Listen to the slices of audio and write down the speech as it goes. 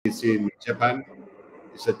is in Japan.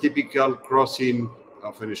 It's a typical crossing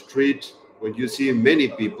of a street when you see many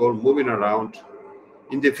people moving around.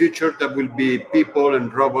 In the future, there will be people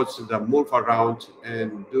and robots that move around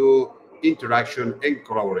and do interaction and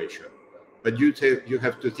collaboration. But you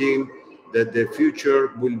have to think that the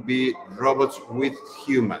future will be robots with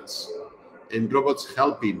humans and robots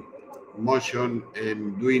helping motion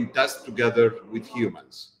and doing tasks together with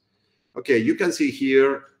humans. Okay, you can see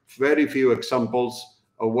here very few examples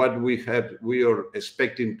of what we are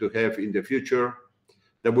expecting to have in the future.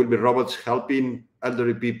 There will be robots helping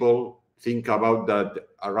elderly people. Think about that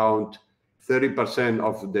around 30%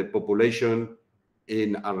 of the population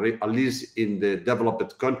at least in the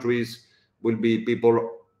developed countries will be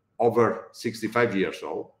people over 65 years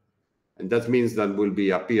old. And that means that will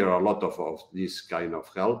appear a lot of this kind of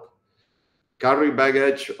help. Carry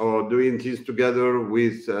baggage or doing things together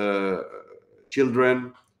with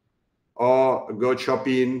children, or go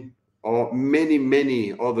shopping, or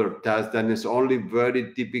many other tasks that is only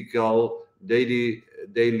very typical daily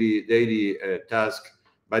task.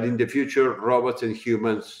 But in the future, robots and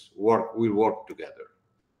humans will work together.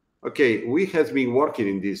 Okay, we have been working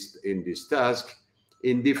in this task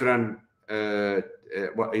in different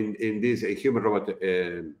in this human robot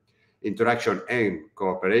interaction and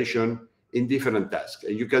cooperation in different tasks.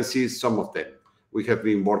 And you can see some of them. We have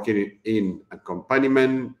been working in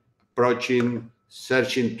accompaniment, approaching,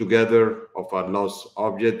 searching together of a lost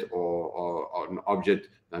object or an object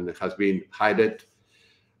that has been hidden,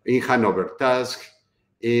 in handover task,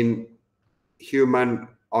 in human-robot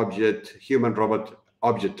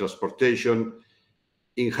object transportation,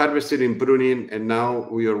 in harvesting and pruning, and now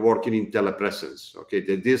we are working in telepresence. Okay,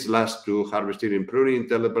 these last two, harvesting and pruning and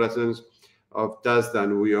telepresence, of tasks that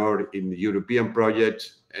we are in the European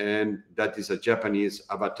project, and that is a Japanese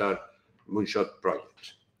avatar moonshot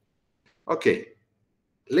project. Okay,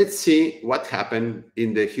 let's see what happened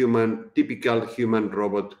in the typical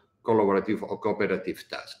human-robot collaborative or cooperative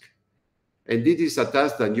task. And this is a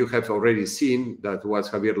task that you have already seen, that was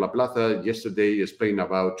Javier Laplaza yesterday explained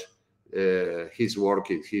about his work,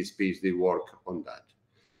 his PhD work on that.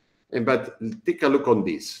 But take a look on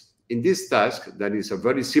this. In this task, that is a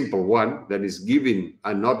very simple one, that is giving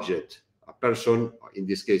an object, a person, in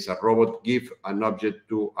this case a robot, give an object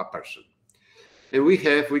to a person. And we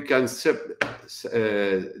can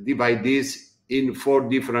divide this in 4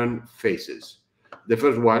 different phases. The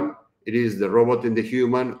first one, it is the robot and the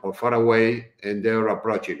human are far away and they're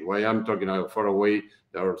approaching. Why I'm talking about far away,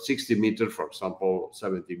 there are 60 meters, for example,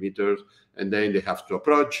 70 meters, and then they have to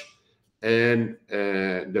approach, and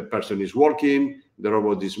the person is walking, the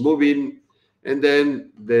robot is moving, and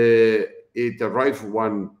then it arrives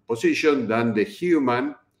one position, then the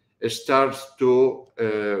human starts to,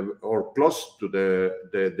 or close to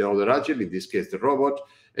the other object, in this case the robot,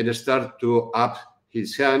 and start to up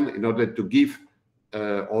his hand in order to give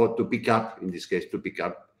or to pick up, in this case, to pick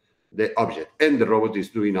up the object. And the robot is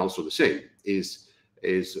doing also the same, is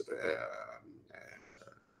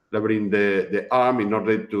levering the arm in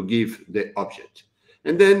order to give the object.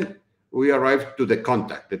 And then we arrive to the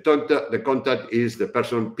contact. The contact is the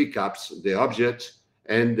person picks up the object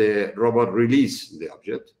and the robot releases the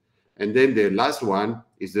object. And then the last one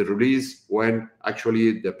is the release, when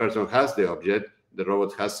actually the person has the object, the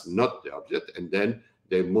robot has not the object, and then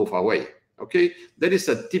they move away. Okay, that is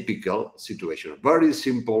a typical situation, a very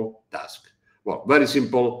simple task. Well, very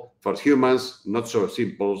simple for humans, not so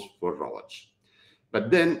simple for robots. But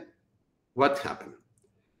then what happened?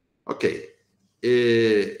 Okay,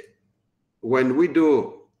 when we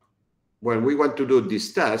want to do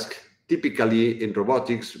this task, typically in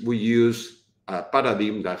robotics, we use a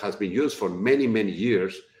paradigm that has been used for many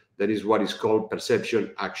years. That is what is called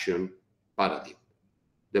perception-action paradigm.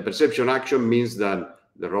 The perception-action means that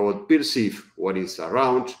the robot perceives what is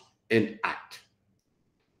around and act.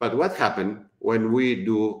 But what happens when we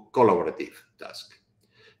do collaborative task?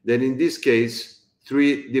 Then in this case,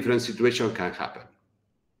 3 different situations can happen.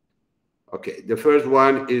 Okay, the first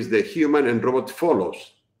one is the human and robot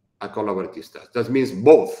follows a collaborative task. That means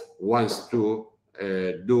both wants to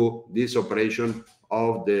do this operation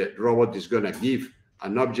of the robot is going to give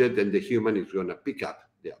an object and the human is going to pick up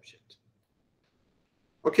the object.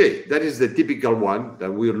 Okay, that is the typical one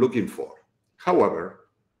that we're looking for. However,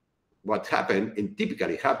 what happened, and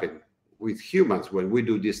typically happen with humans when we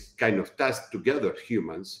do this kind of task together,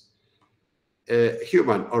 humans,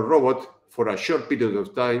 human or robot for a short period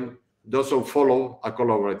of time doesn't follow a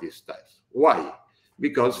collaborative task. Why?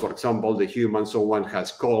 Because, for example, the human, someone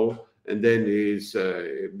has called, and then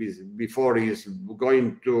before he's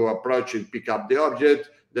going to approach and pick up the object,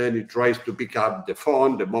 then he tries to pick up the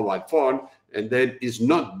phone, the mobile phone, and then is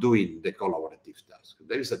not doing the collaborative task.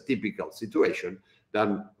 There is a typical situation.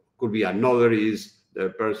 Then could be another is the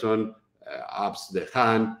person ups the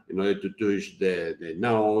hand in order to touch the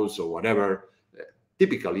nose or whatever,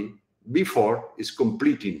 typically before is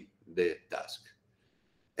completing the task.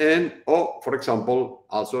 And, or for example,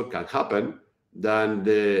 also can happen that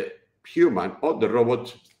the human or the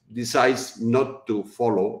robot decides not to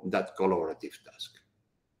follow that collaborative task.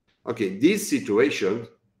 Okay, these situations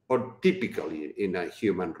are typically in a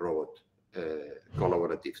human-robot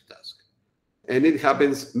collaborative task. And it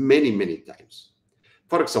happens many, many times.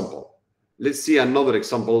 For example, let's see another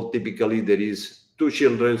example. Typically, there is two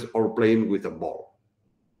children are playing with a ball.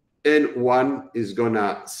 And one is going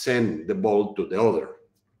to send the ball to the other.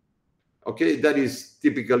 Okay, that is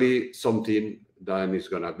typically something that is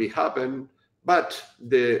going to be happen, but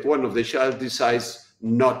one of the child decides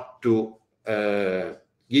not to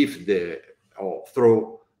give or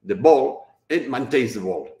throw the ball and maintains the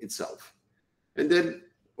ball itself. And then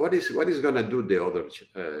what is going to do the other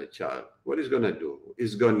child? What is going to do?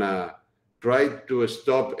 Is going to try to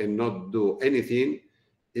stop and not do anything.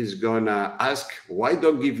 Is going to ask, why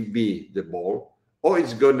don't give me the ball? Or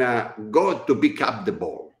it's going to go to pick up the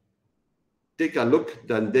ball. Take a look,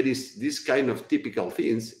 then there is this kind of typical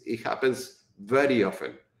things. It happens very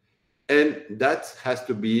often. And that has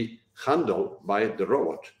to be handled by the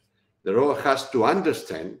robot. The robot has to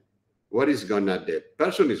understand what the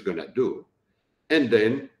person is going to do, and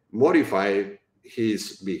then modify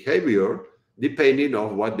his behavior depending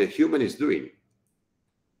on what the human is doing.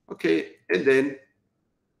 Okay, and then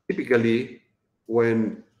typically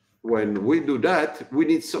when we do that, we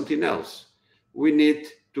need something else. We need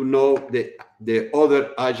to know the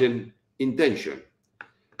other agent intention.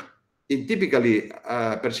 In typically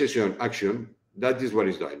perception action, that is what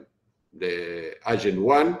is done. The agent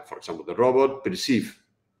one, for example, the robot, perceive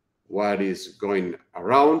what is going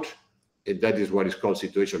around, and that is what is called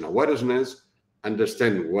situational awareness.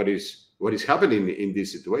 Understand what is happening in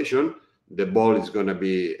this situation. The ball is going to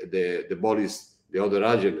be the ball is the other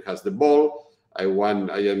agent has the ball. I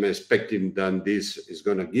am expecting that this is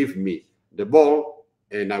going to give me the ball,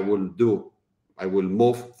 and I will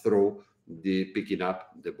move through the picking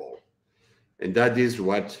up the ball, and that is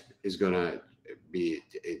what is going to be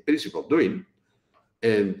in principle doing,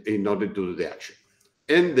 and in order to do the action.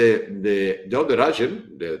 And the other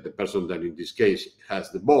agent, the person that in this case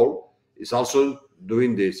has the ball, is also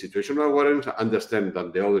doing the situational awareness, understand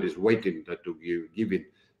that the other is waiting to give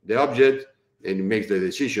it the object, and makes the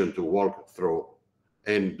decision to walk through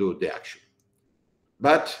and do the action.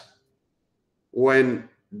 But when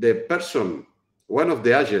the person, one of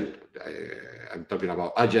the agent, I'm talking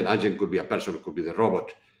about agent could be a person, could be the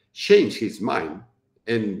robot, change his mind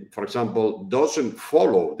and, for example, doesn't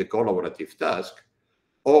follow the collaborative task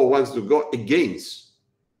or wants to go against,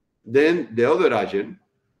 then the other agent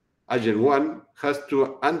one, has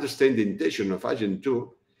to understand the intention of agent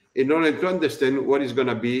two in order to understand what is going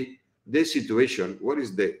to be the situation, what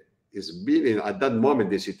is being at that moment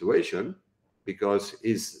the situation, because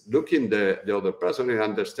he's looking the other person and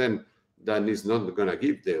understand that he's not going to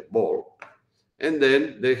give the ball. And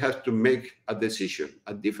then they have to make a decision,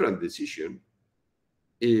 a different decision,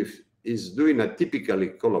 if it's doing a typically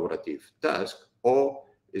collaborative task or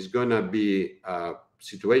it's going to be a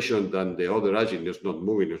situation that the other agent is not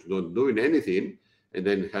moving, is not doing anything, and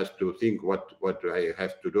then has to think what I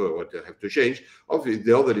have to do, what I have to change. Or if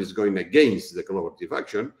the other is going against the collaborative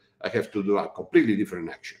action, I have to do a completely different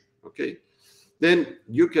action, okay? Then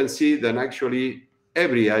you can see that actually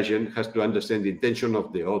every agent has to understand the intention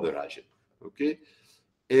of the other agent, okay?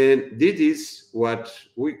 And this is what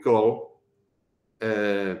we call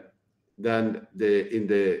in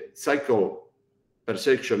the cycle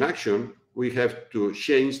perception action, we have to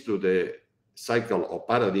change to the cycle or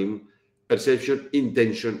paradigm perception,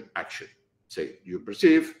 intention, action. Say you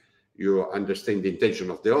perceive, you understand the intention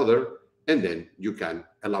of the other, and then you can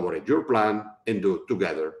elaborate your plan and do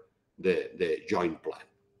together the joint plan.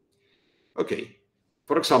 Okay,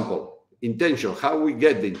 for example, intention, how we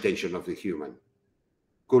get the intention of the human.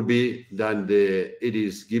 Could be that it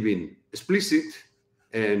is given explicit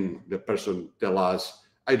and the person tell us,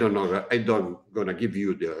 I don't gonna give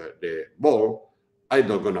you the ball, I'm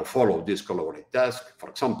not gonna follow this collaborative task, for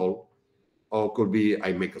example. Or could be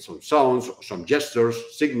I make some sounds, some gestures,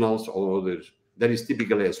 signals, or others. That is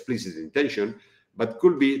typically explicit intention, but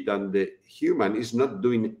could be that the human is not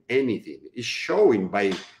doing anything. It's showing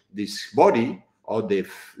by this body or the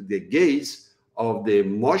gaze of the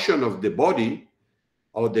motion of the body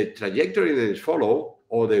or the trajectory that is followed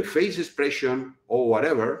or the face expression or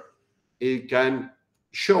whatever, it can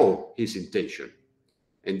show his intention.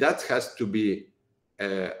 And that has to be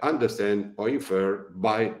understood or inferred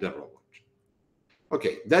by the robot.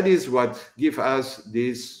 Okay, that is what gives us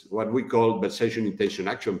this, what we call perception, intention,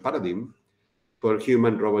 action paradigm for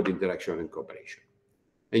human-robot interaction and cooperation.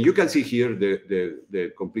 And you can see here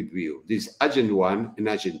the complete view. This Agent 1 and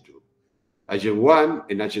Agent 2. Agent 1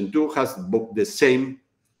 and Agent 2 has the same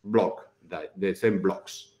block, the same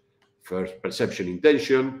blocks. First, perception,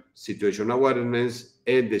 intention, situation awareness,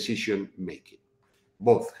 and decision making.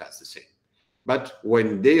 Both has the same. But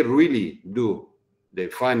when they really do, they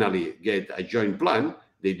finally get a joint plan,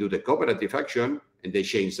 they do the cooperative action, and they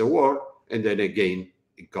change the world, and then again,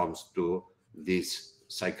 it comes to this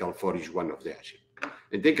cycle for each one of the agents.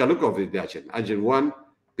 And take a look at the agent. Agent 1,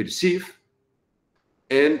 perceive,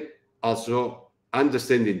 and also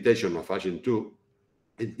understand the intention of Agent 2.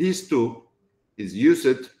 And these two is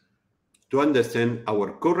used to understand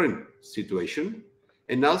our current situation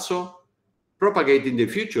and also propagate in the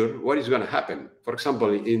future what is going to happen. For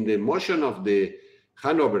example, in the motion of the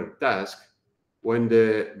handover task, when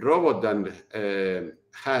the robot then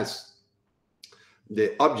has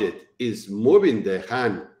the object is moving the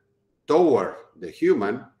hand toward the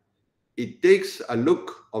human, it takes a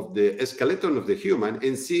look of the skeleton of the human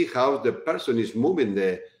and see how the person is moving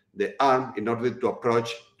the arm in order to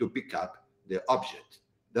approach to pick up the object.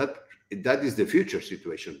 That is the future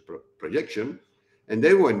situation projection. And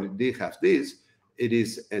then when they have this, it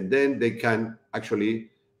is, and then they can actually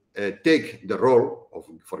take the role of,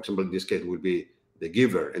 for example, in this case will be the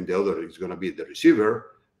giver and the other is going to be the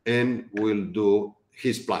receiver, and will do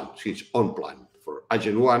his plan, his own plan for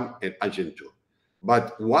Agent 1 and Agent 2.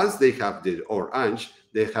 But once they have the orange,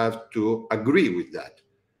 they have to agree with that,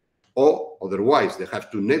 or otherwise they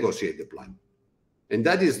have to negotiate the plan. And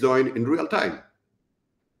that is done in real time.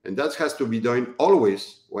 And that has to be done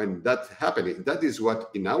always when that's happening. That is what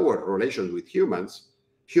in our relations with humans,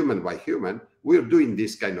 human by human, we're doing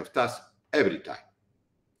this kind of task every time.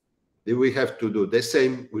 Then we have to do the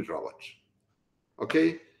same with robots.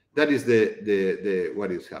 Okay, that is the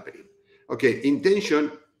what is happening. Okay,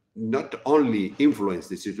 intention not only influence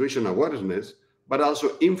the situation awareness, but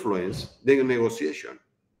also influence the negotiation.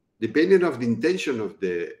 Depending on the intention of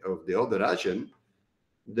the other agent,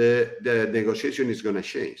 the negotiation is going to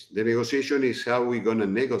change. The negotiation is how we're going to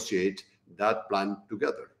negotiate that plan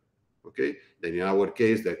together. Okay. Then in our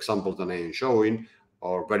case, the examples that I am showing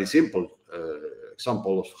are very simple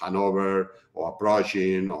examples: Hanover, or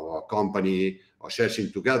approaching, or a company, or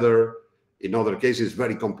searching together. In other cases,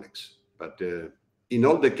 very complex. But in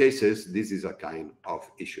all the cases, this is a kind of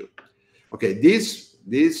issue. Okay,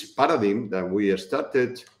 this paradigm that we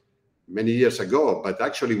started many years ago, but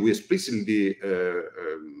actually we explicitly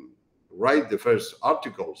write the first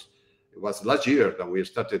articles. It was last year that we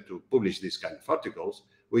started to publish this kind of articles.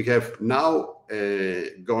 We have now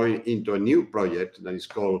going into a new project that is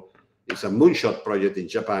called, it's a moonshot project in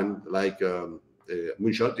Japan, like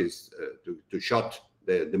moonshot is to shot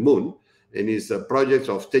the moon, and it's a project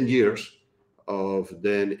of 10 years of,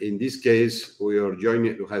 then in this case, we are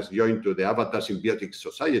has joined to the Avatar Symbiotic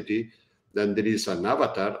Society. Then there is an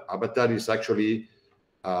avatar. Avatar is actually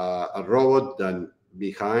a robot. Then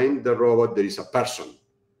behind the robot, there is a person.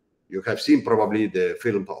 You have seen probably the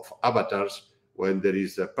film of Avatars when there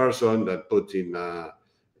is a person that put in a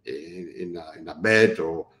bed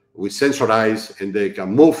or with sensor eyes, and they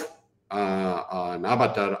can move an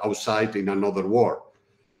avatar outside in another world.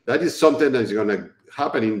 That is something that is going to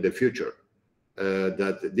happen in the future.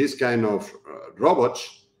 That this kind of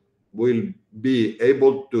robots will be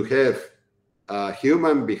able to have a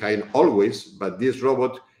human behind always, but this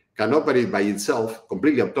robot can operate by itself,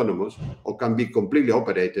 completely autonomous, or can be completely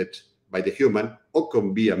operated by the human, or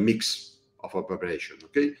can be a mix of operation,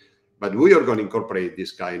 okay? But we are going to incorporate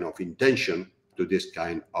this kind of intention to this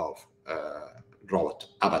kind of robot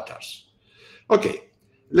avatars. Okay,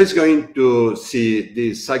 let's go into see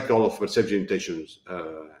this cycle of perception intentions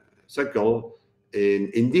cycle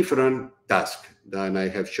in different tasks than I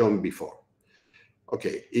have shown before.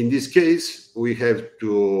 Okay, in this case, we have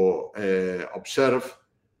to observe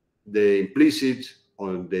the implicit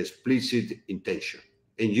or the explicit intention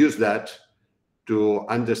and use that to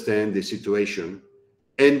understand the situation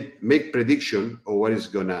and make prediction of what is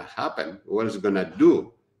going to happen, what is going to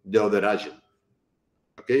do the other agent.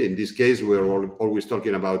 Okay, in this case, we're always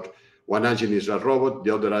talking about one agent is a robot,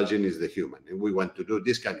 the other agent is the human, and we want to do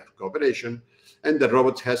this kind of cooperation. And the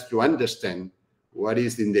robot has to understand what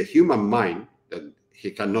is in the human mind, that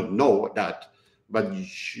he cannot know that, but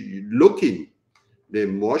looking the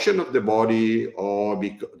motion of the body or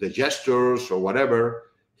the gestures or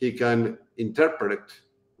whatever, he can interpret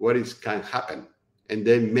what is can happen and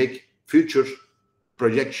then make future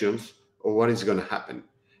projections of what is going to happen.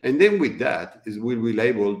 And then with that is we will be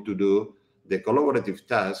able to do the collaborative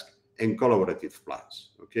task and collaborative plans,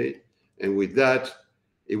 okay? And with that,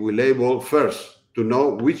 it will able first to know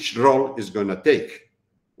which role is going to take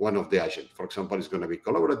one of the agents. For example, it's going to be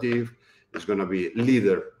collaborative, it's going to be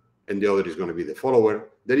leader, and the other is going to be the follower.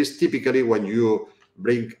 That is typically when you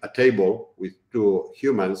bring a table with two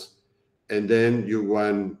humans, and then you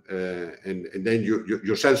want, and then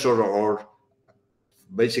your sensor, or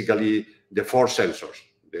basically the four sensors,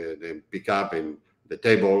 the pickup and the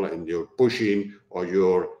table, and you're pushing, or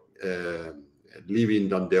you're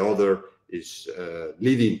leaving on the other is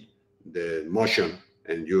leading the motion,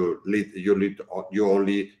 and your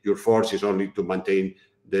force is only to maintain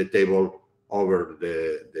the table over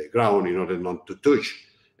the ground in order not to touch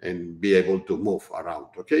and be able to move around,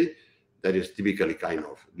 okay? That is typically kind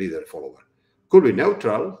of leader follower. Could be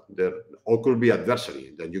neutral, or could be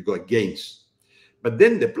adversary, then you go against. But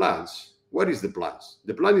then the plans, what is the plans?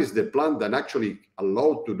 The plan is the plan that actually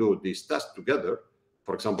allow to do this task together.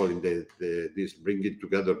 For example, in this bringing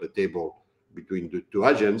together the table between the two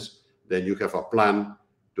agents, then you have a plan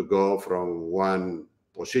to go from one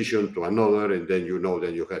position to another, and then you know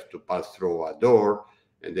that you have to pass through a door,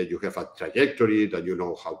 and then you have a trajectory that you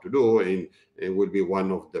know how to do, and it will be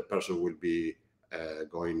one of the person will be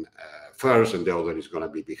going first, and the other is going to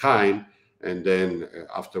be behind, and then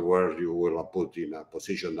afterwards you will put in a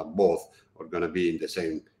position that both are going to be in the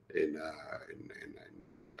same in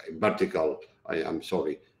vertical. I'm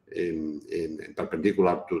sorry, in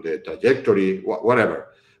perpendicular to the trajectory, whatever.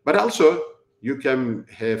 But also you can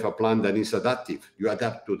have a plan that is adaptive. You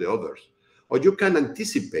adapt to the others, or you can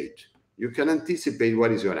anticipate. You can anticipate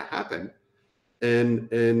what is going to happen, and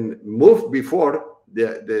move before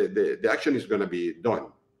the action is going to be done,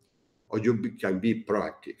 or you can be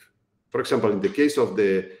proactive. For example, in the case of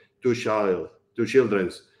the two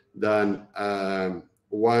children, then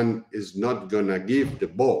one is not going to give the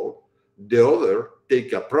ball, the other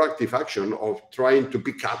take a proactive action of trying to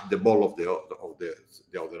pick up the ball of the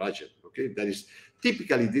other agent. Okay, that is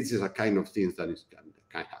typically, this is a kind of things that is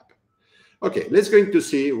can happen. Okay, let's going to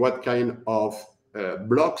see what kind of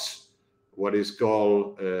blocks, what is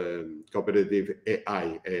called cooperative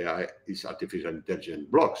AI. AI is artificial intelligence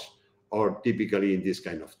blocks, or typically in this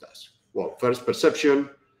kind of task. Well, first, perception,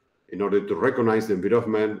 in order to recognize the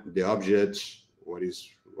environment, the objects, what is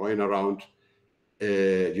going around.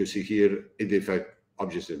 You see here, identify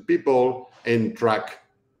objects and people, and track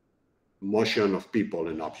motion of people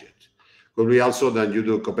and objects. Could be also that you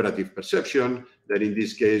do cooperative perception, that in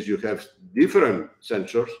this case you have different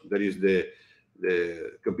sensors. There is the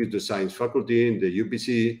computer science faculty, the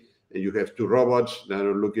UPC, and you have two robots that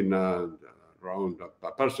are looking around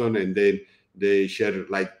a person, and then they share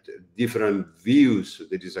like different views.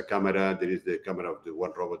 There is a camera, there is the camera of the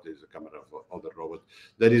one robot, there is a camera of other robot.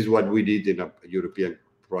 That is what we did in a European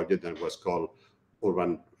project that was called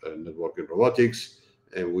Urban Networking Robotics,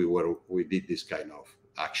 and we did this kind of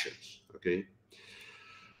actions.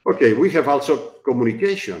 Okay, we have also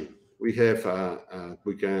communication. We have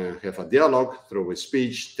we can have a dialogue through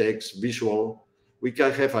speech, text, visual. We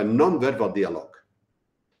can have a non-verbal dialogue.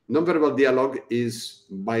 Non-verbal dialogue is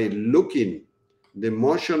by looking the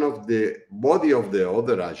motion of the body of the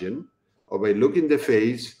other agent, or by looking the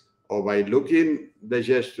face, or by looking the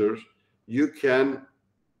gestures, you can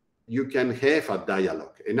have a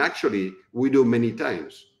dialogue. And actually, we do many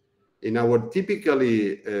times. In our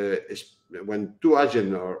typically, when two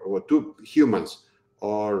agents or two humans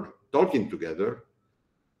are talking together,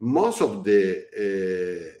 most of the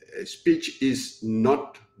speech is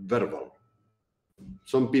not verbal.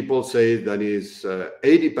 Some people say that is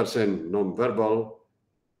 80% non-verbal,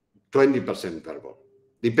 20% verbal.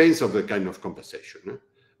 Depends on the kind of conversation,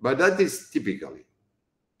 but that is typically.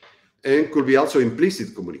 And could be also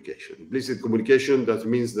implicit communication. Implicit communication, that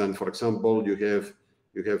means that, for example, you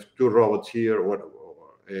have two robots here,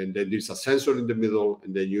 and then there's a sensor in the middle,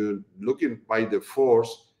 and then you looking by the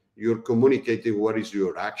force, you're communicating what is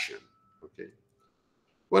your action. Okay.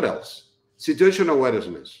 What else? Situational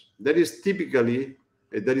awareness. That is typically,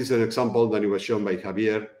 that is an example that it was shown by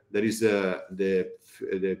Javier. That is the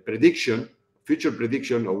prediction, future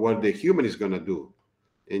prediction of what the human is going to do.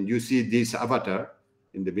 And you see this avatar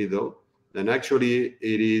in the middle, then actually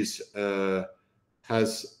it is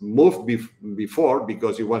has moved before,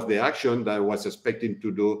 because it was the action that was expecting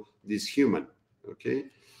to do this human. Okay,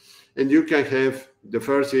 and you can have the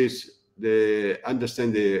first is the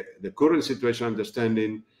understand the current situation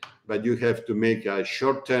understanding, but you have to make a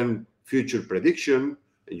short-term future prediction.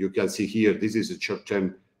 And you can see here, this is a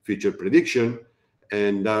short-term future prediction,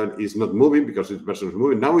 and now it's not moving because this person is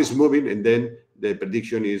moving. Now it's moving, and then the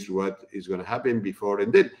prediction is what is going to happen before,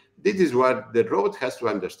 and then this is what the robot has to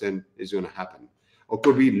understand is going to happen, or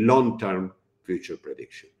could be long-term future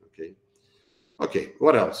prediction. Okay. Okay,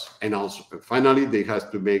 what else? And also, finally, they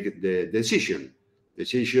have to make the decision.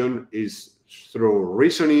 Decision is through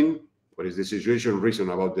reasoning. What is the situation? Reason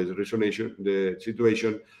about the resonation, the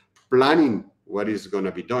situation, planning what is going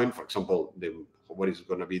to be done. For example, what is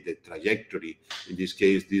going to be the trajectory. In this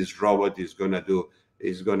case, this robot is going to do,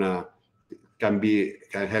 can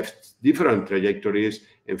have different trajectories,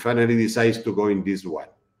 and finally decides to go in this one.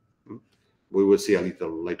 We will see a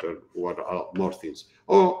little later what are more things.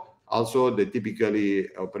 Or also the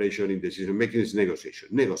typically operation in decision making is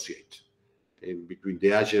negotiate in between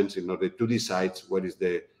the agents in order to decide what is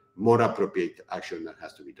the more appropriate action that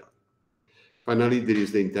has to be done. Finally, there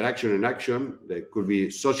is the interaction and action. There could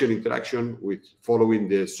be social interaction with following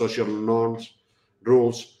the social norms,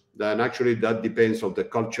 rules. Then actually that depends on the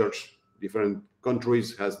cultures. Different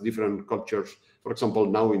countries has different cultures. For example,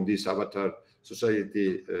 now in this avatar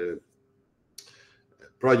society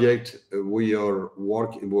project, we are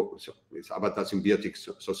working with Avatar Symbiotic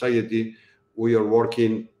Society. We are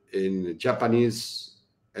working in Japanese,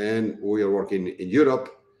 and we are working in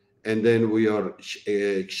Europe, and then we are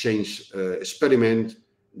exchange experiment,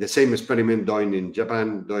 the same experiment done in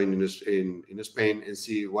Japan, done in Spain, and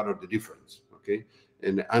see what are the difference, okay,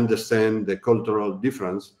 and understand the cultural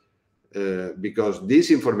difference, because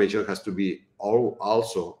this information has to be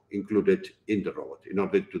also included in the robot in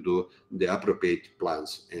order to do the appropriate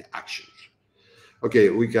plans and actions. Okay,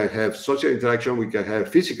 we can have social interaction, we can have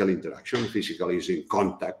physical interaction. Physical is in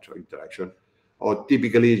contact or interaction, or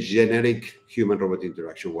typically generic human-robot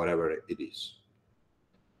interaction, whatever it is.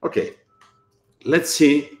 Okay, let's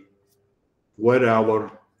see what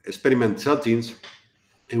our experiment settings.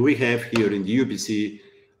 And we have here in the UPC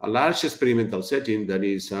a large experimental setting that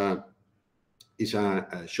is a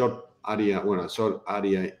short area, well, a short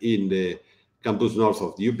area in the campus north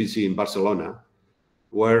of the UPC in Barcelona,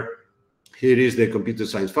 where here is the computer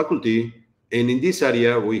science faculty. And in this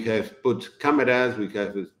area, we have put cameras, we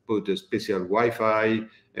have put a special Wi-Fi,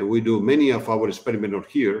 and we do many of our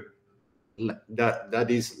experiments here. That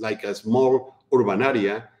is like a small urban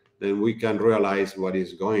area. Then we can realize what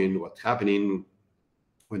is what's happening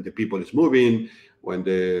when the people is moving, when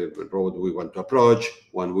the road we want to approach,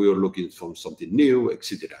 when we are looking for something new,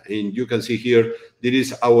 etc. And you can see here, there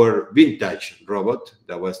is our vintage robot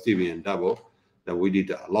that was Stevie and Davo, that we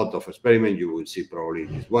did a lot of experiments. You will see probably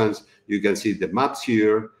these ones. You can see the maps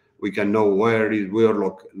here. We can know where we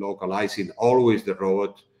are localizing always the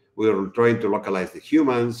robot. We are trying to localize the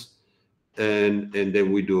humans, and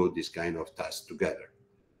then we do this kind of tasks together.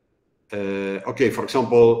 Okay, for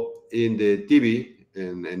example, in the TV,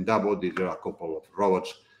 and Davo, there are a couple of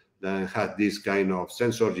robots that have this kind of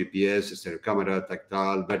sensor, GPS, stereo camera,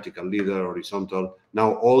 tactile, vertical leader, horizontal.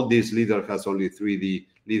 Now all these leader has only 3D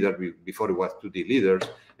leader. Before it was 2D leaders,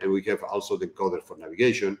 and we have also the encoder for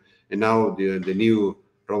navigation. And now the new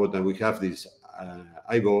robot that we have, this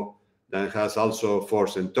IVO, that has also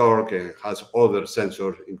force and torque, and has other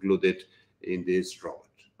sensors included in this robot.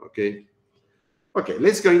 Okay. Okay,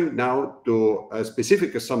 let's go now to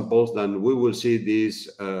specific examples. Then we will see this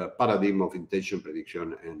paradigm of intention,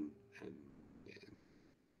 prediction,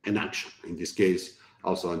 and action. In this case,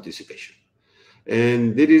 also anticipation.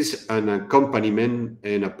 And there is an accompaniment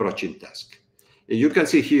and approaching task. And you can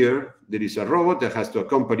see here, there is a robot that has to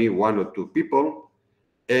accompany one or two people,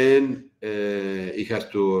 and it has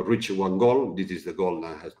to reach one goal. This is the goal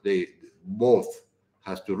that they both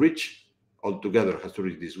has to reach. Altogether has to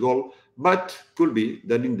reach this goal, but could be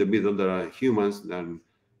that in the middle there are humans that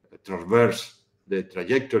traverse the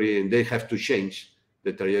trajectory, and they have to change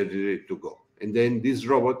the trajectory to go. And then this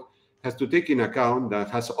robot has to take in account that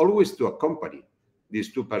has always to accompany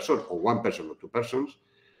these two persons, or one person or two persons.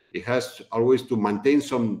 It has always to maintain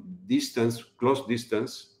some distance, close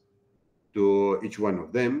distance to each one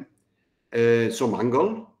of them, some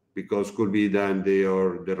angle, because could be that the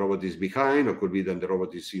robot is behind, or could be that the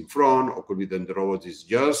robot is in front, or could be that the robot is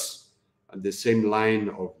just at the same line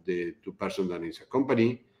of the two persons that is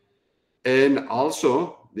accompanied. And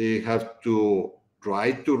also they have to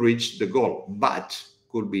try to reach the goal, but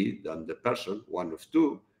could be that the person, one of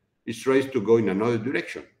two, is tries to go in another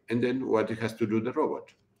direction. And then what it has to do the robot?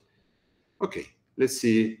 Okay, let's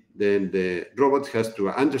see. Then the robot has to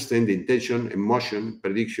understand the intention, emotion,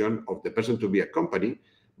 prediction of the person to be accompanied,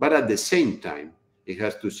 but at the same time, it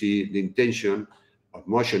has to see the intention of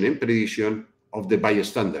motion and prediction of the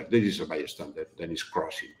bystander. There is a bystander that is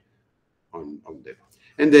crossing on them.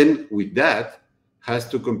 And then with that, has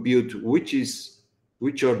to compute which is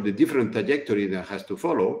which are the different trajectory that has to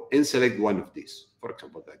follow, and select one of these. For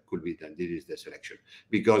example, that could be that this is the selection,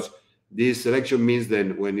 because this selection means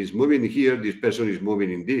then when it's moving here, this person is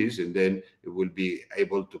moving in this, and then it will be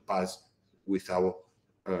able to pass without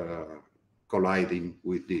colliding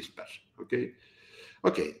with this person. Okay.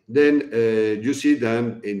 Okay, then you see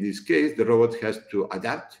that in this case, the robot has to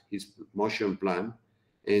adapt his motion plan,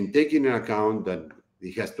 and taking into account that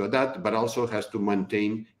he has to adapt, but also has to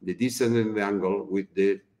maintain the distance and the angle with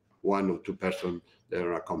the one or two persons that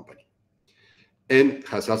are accompanying, and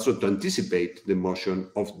has also to anticipate the motion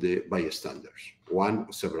of the bystanders, one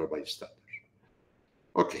or several bystanders.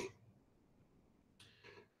 Okay.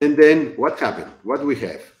 And then what happened? What we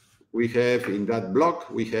have? We have in that block,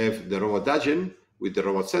 we have the robot agent with the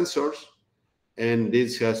robot sensors, and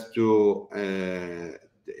this has to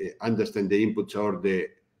understand the inputs of the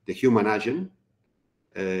human agent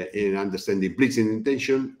and understand the implicit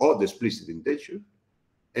intention or the explicit intention,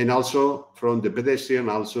 and also from the pedestrian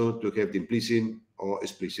also to have the implicit or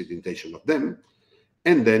explicit intention of them,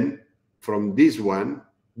 and then from this one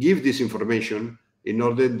give this information in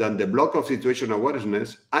order that the block of situation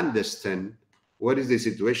awareness understand what is the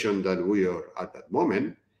situation that we are at that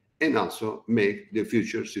moment, and also make the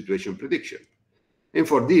future situation prediction. And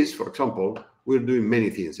for this, for example, we're doing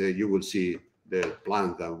many things. You will see the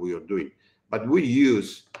plan that we are doing, but we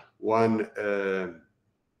use one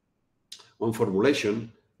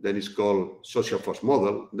formulation that is called social force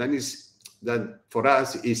model. That for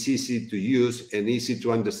us is easy to use and easy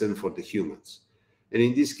to understand for the humans. And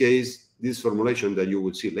in this case, this formulation that you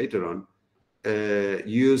will see later on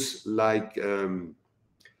use like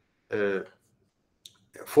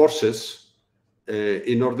forces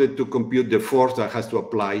in order to compute the force that has to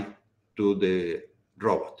apply to the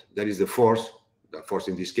robot. That is the force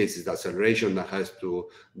in this case is the acceleration that has to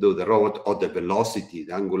do the robot, or the velocity,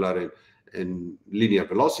 the angular and linear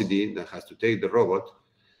velocity that has to take the robot,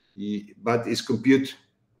 but is computed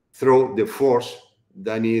through the force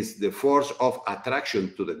that is the force of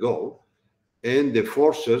attraction to the goal and the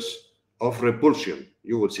forces of repulsion.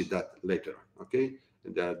 You will see that later, okay?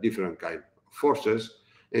 And there are different kind of forces,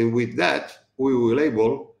 and with that we will be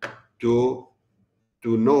able to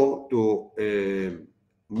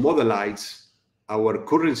modelize our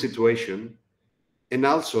current situation, and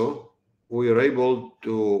also we are able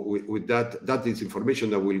to, with that is information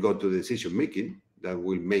that will go to decision making, that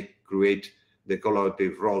will create the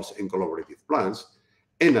collaborative roles and collaborative plans,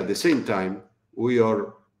 and at the same time we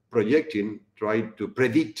are projecting, trying to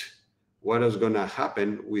predict what is going to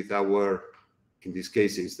happen with our, in this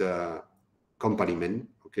case is the accompaniment,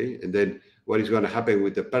 okay, and then what is going to happen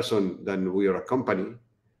with the person that we are accompanying,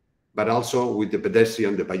 but also with the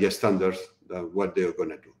pedestrian, the bystanders, what they are going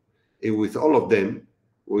to do. And with all of them,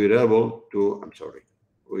 we are able to,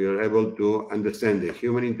 we are able to understand the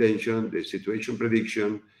human intention, the situation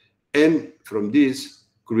prediction, and from this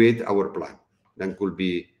create our plan. That could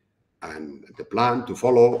be the plan to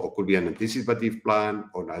follow, or could be an anticipative plan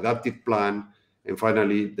or an adaptive plan, and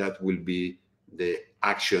finally that will be the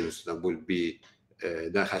actions that will be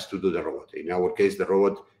that has to do the robot. In our case, the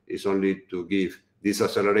robot is only to give these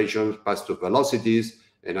accelerations, pass to velocities,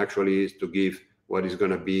 and actually is to give what is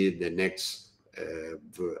going to be the next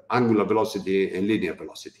angular velocity and linear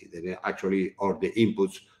velocity. They actually are the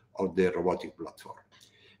inputs of the robotic platform.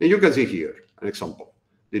 And you can see here an example.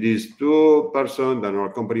 There is two persons that are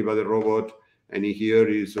accompanied by the robot, and here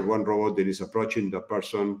is one robot that is approaching the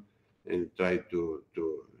person and try to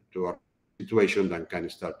a situation that can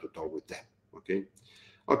start to talk with them. Okay.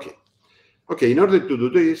 In order to do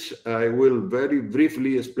this, I will very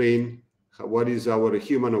briefly explain what is our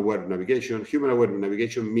human-aware navigation. Human-aware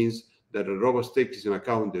navigation means that the robot takes into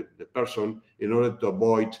account the person in order to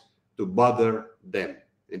avoid to bother them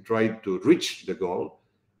and try to reach the goal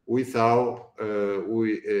without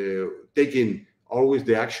taking always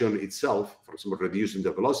the action itself. For example, reducing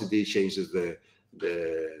the velocity changes the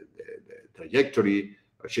trajectory,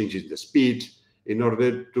 or changes the speed, in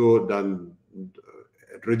order to then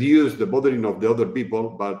reduce the bothering of the other people,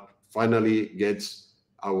 but finally gets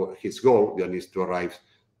his goal, that is to arrive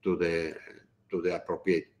to the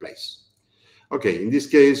appropriate place. Okay, in this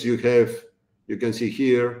case, you can see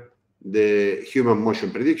here the human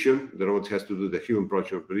motion prediction. The robot has to do the human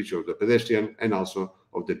motion prediction of the pedestrian and also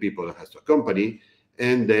of the people that has to accompany,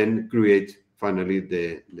 and then create finally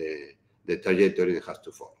the trajectory that has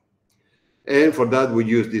to follow. And for that, we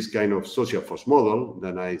use this kind of social force model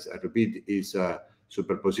that I repeat is a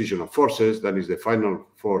superposition of forces. That is the final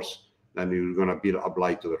force that is going to be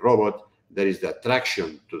applied to the robot. That is the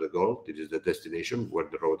attraction to the goal. This is the destination where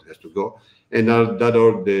the robot has to go. And that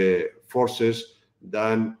are the forces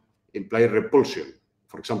that imply repulsion.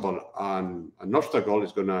 for example, an obstacle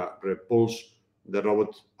is going to repulse the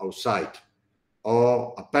robot outside,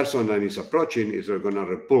 or a person that is approaching is going to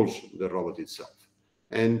repulse the robot itself.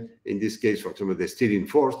 And in this case, for example, the steering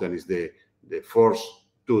force, that is the force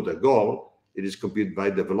to the goal, it is computed by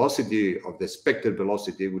the velocity of the expected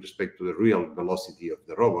velocity with respect to the real velocity of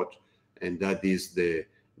the robot, and that is the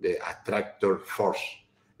attractor force.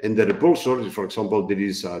 And the repulsor is, for example, there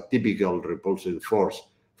is a typical repulsive force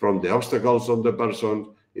from the obstacles on the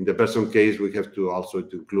person. In the person case, we have to also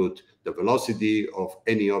include the velocity of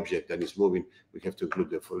any object that is moving. We have to include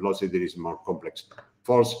the velocity. There is more complex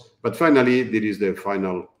force. But finally, there is the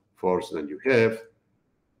final force that you have.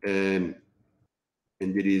 And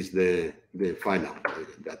there is the final,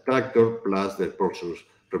 the attractor plus the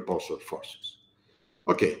repulsor forces.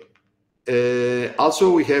 Okay.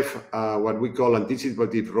 Also, we have what we call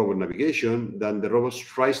anticipative robot navigation. Then the robot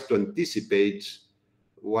tries to anticipate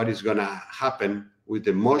what is going to happen with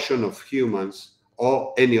the motion of humans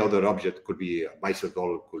or any other object. Could be a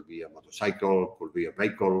bicycle, could be a motorcycle, could be a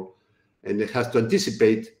vehicle, and it has to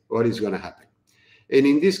anticipate what is going to happen. And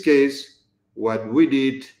in this case, what we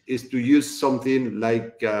did is to use something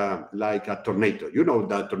like a tornado. You know,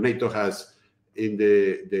 that tornado has in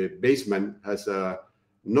the basement has a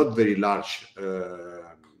not very large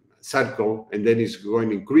circle, and then it's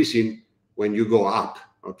going increasing when you go up.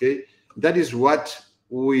 Okay, that is what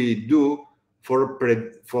we do for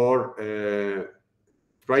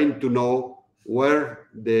trying to know where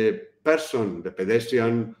the person, the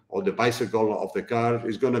pedestrian, or the bicycle of the car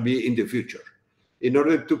is going to be in the future, in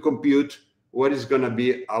order to compute what is going to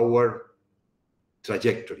be our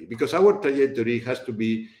trajectory, because our trajectory has to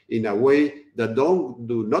be in a way that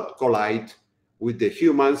do not collide with the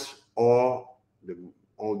humans or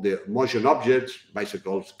the motion objects,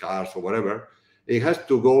 bicycles, cars, or whatever. It has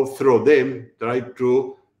to go through them, try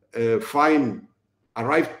to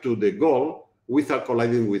arrive to the goal without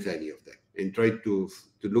colliding with any of them, and try to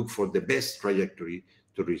look for the best trajectory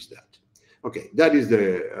to reach that. Okay, that is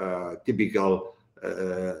the typical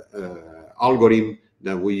algorithm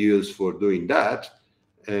that we use for doing that,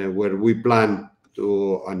 where we plan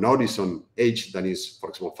to an horizon edge that is, for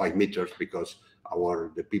example, 5 meters, because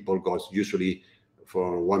the people goes usually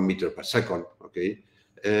for 1 meter per second. Okay,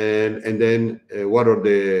 and then what are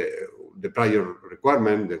the prior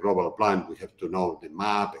requirement, the global plan? We have to know the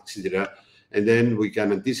map, etc., and then we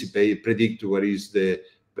can predict where is predict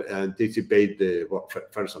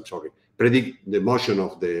the motion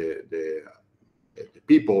of the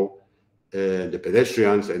people, the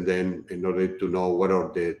pedestrians, and then in order to know what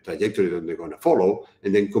are the trajectory that they're going to follow,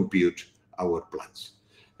 and then compute our plans.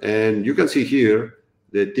 And you can see here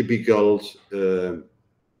the typical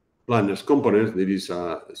planners components. There is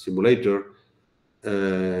a simulator,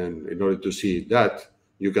 and in order to see that,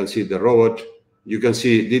 you can see the robot. You can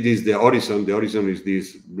see this is the horizon. The horizon is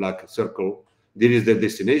this black circle. This is the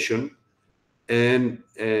destination, and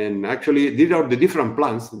actually these are the different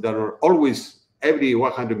plans that are always every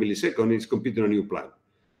 100 milliseconds is computing a new plan,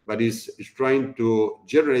 but it's trying to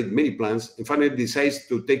generate many plans and finally decides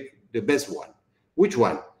to take the best one. Which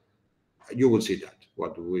one? You will see that.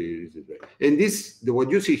 And what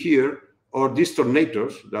you see here are these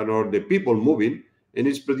tornadoes that are the people moving, and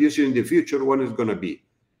it's producing in the future what it's going to be.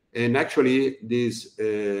 And actually, this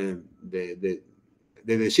the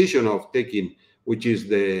decision of taking which is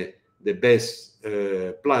the best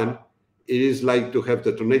plan, it is like to have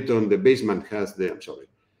the tornado in the basement has the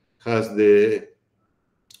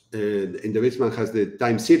in the basement has the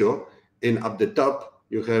time 0, and at the top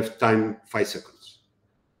you have time 5 seconds.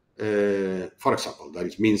 For example,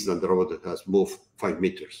 that means that the robot has moved 5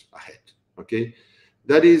 meters ahead. Okay,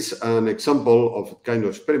 that is an example of a kind of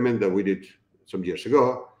experiment that we did some years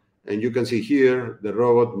ago, and you can see here the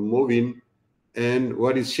robot moving, and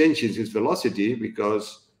what is changing is velocity,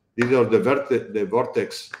 because these are the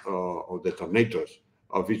vortex of the tornadoes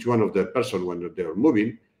of each one of the person when they are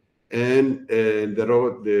moving, and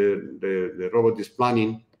the robot is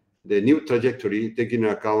planning the new trajectory, taking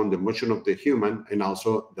into account the motion of the human, and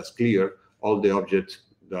also that's clear all the objects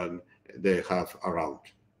that they have around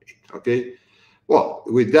it. Okay, well,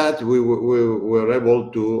 with that we were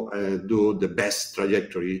able to do the best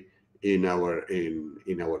trajectory in our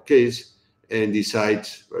case, and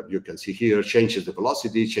decides what you can see here, changes the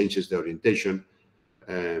velocity, changes the orientation,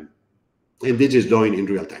 and this is done in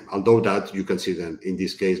real time. Although that you can see that in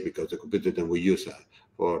this case, because the computer that we use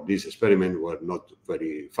for this experiment were not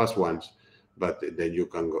very fast ones, but then you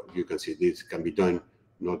can see this can be done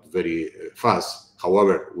not very fast.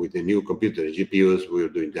 However, with the new computer GPUs, we're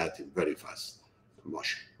doing that in very fast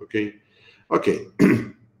motion. Okay.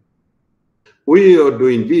 We are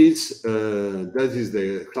doing this. That is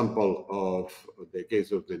the example of the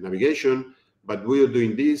case of the navigation, but we are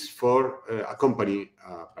doing this for a company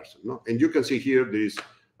person. No? And you can see here there is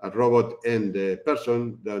a robot and the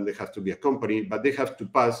person. Then they have to be a company, but they have to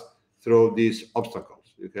pass through these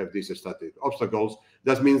obstacles. You have these static obstacles.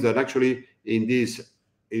 That means that actually in this,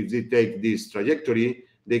 if they take this trajectory,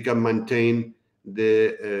 they can maintain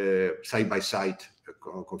the side-by-side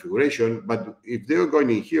configuration. But if they're going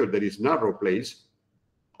in here, there is narrow place,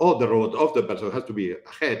 or the robot of the person has to be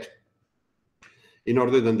ahead in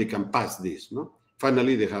order that they can pass this. No,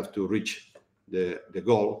 finally they have to reach the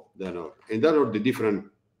goal. And that are the different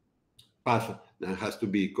paths that has to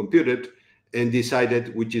be computed and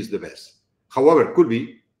decided which is the best. However, could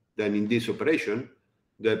be that in this operation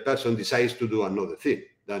the person decides to do another thing,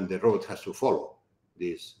 then the robot has to follow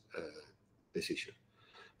this decision.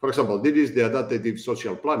 For example, this is the adaptive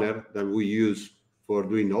social planner that we use for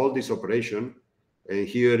doing all this operation. And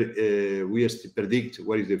here we predict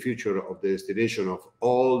what is the future of the destination of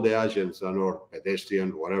all the agents and or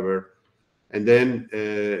pedestrian, whatever. And then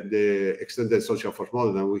the extended social force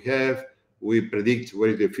model that we have, we predict what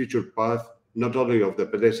is the future path, not only of the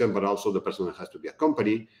pedestrian, but also the person that has to be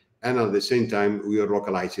accompanied. And at the same time, we are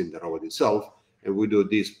localizing the robot itself. And we do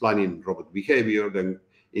this planning robot behavior. Then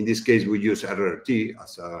in this case, we use RRT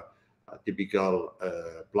as a typical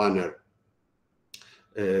planner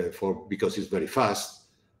because it's very fast.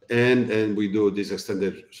 And we do this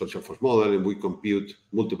extended social force model, and we compute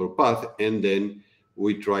multiple paths, and then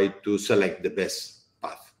we try to select the best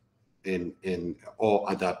path and or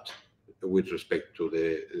adapt with respect to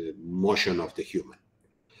the motion of the human.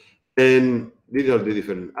 And these are the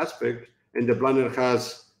different aspects. And the planner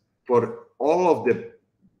has, for all of the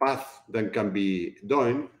paths that can be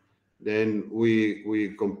done, then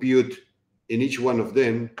we compute in each one of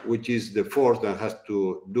them, which is the force that has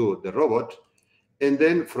to do the robot. And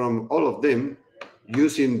then from all of them,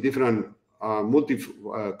 using different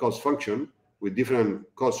multi-cost function with different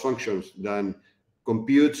cost functions, then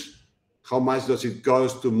computes how much does it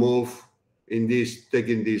cost to move in this,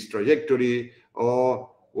 taking this trajectory, or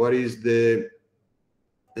what is the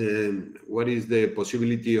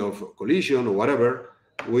possibility of collision or whatever.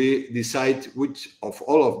 We decide which of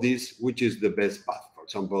all of these, which is the best path. For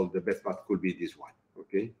example, the best path could be this one.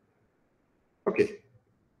 Okay. Okay.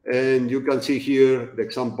 And you can see here the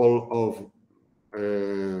example of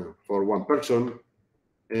for one person,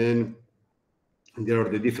 and there are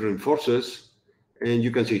the different forces, and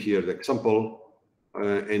you can see here the example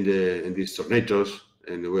and these tornadoes,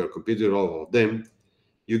 and we are computing all of them.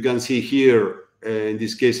 You can see here in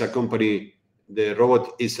this case a company, the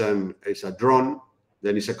robot is a drone,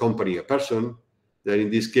 then it's a company, a person. Then in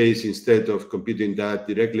this case, instead of computing that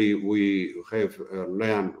directly, we have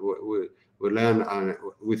learn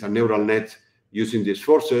with a neural net using these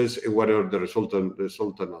forces, and what are the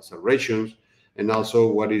resultant observations, and also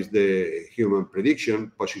what is the human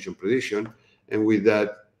prediction, position prediction. And with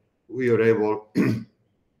that, we are able, and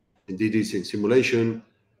did this in simulation,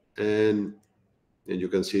 and you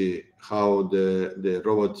can see how the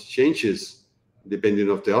robot changes depending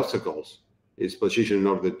on the obstacles, its position in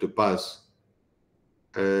order to pass.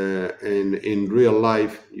 And in real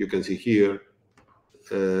life, you can see here,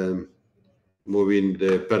 moving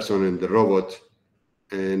the person and the robot,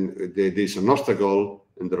 and there's an obstacle,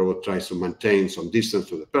 and the robot tries to maintain some distance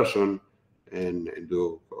to the person and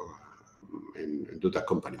do the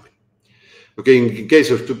accompaniment. Okay, in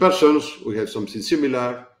case of two persons, we have something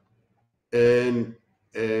similar, and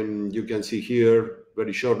you can see here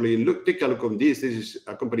very shortly. Look, take a look on this. This is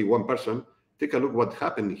accompanying one person. Take a look what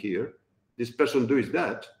happened here. This person does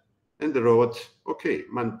that, and the robot, okay,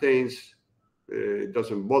 maintains,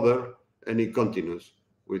 doesn't bother, and it continues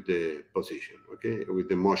with the position, okay, with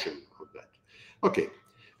the motion of that. Okay,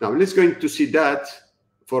 now let's go to see that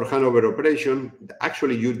for handover operation.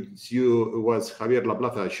 Actually, you was Javier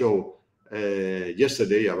Laplaza show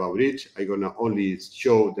yesterday about it. I'm gonna only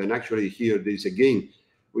show that actually here there is again,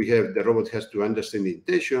 we have the robot has to understand the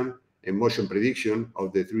intention and motion prediction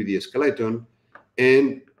of the 3D skeleton,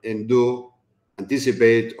 and do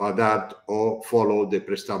anticipate or adapt or follow the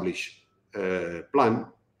pre-established plan.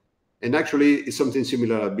 And actually, it's something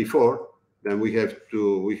similar as before. Then we have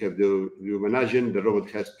the human agent. The robot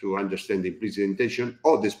has to understand the implicit intention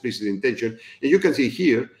or the explicit intention. And you can see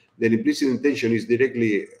here that implicit intention is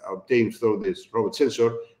directly obtained through this robot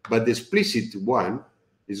sensor, but the explicit one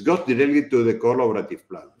goes directly to the collaborative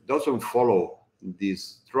plan. Doesn't follow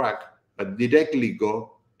this track, but directly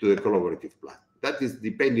go to the collaborative plan. That is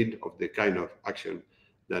dependent of the kind of action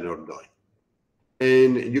that are doing.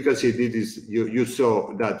 And you can see this is, you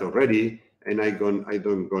saw that already. and I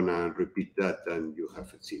don't gonna repeat that, and you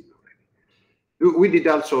have seen already. We did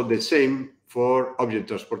also the same for object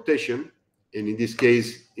transportation, and in this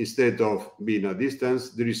case, instead of being a distance,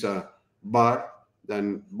 there is a bar.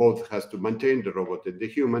 Then both has to maintain, the robot and the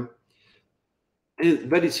human, and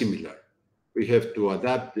very similar. We have to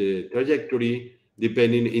adapt the trajectory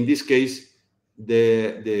depending. In this case,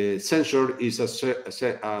 the sensor is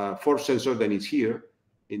a force sensor that is here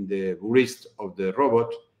in the wrist of the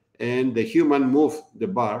robot, and the human move the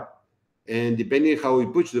bar, and depending how we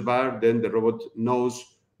push the bar, then the robot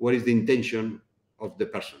knows what is the intention of the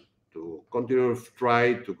person, to continue,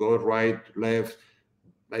 try to go right, left,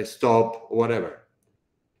 stop, whatever.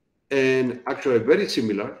 And actually very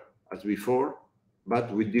similar as before, but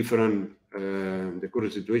with different, the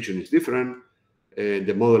current situation is different,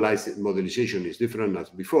 the modelization is different as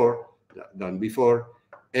before, than before,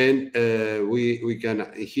 and we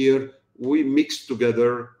can, here, we mix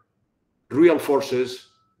together real forces,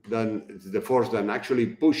 than the force that actually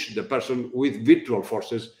push the person, with virtual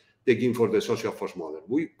forces taken for the social force model.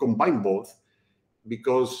 We combine both,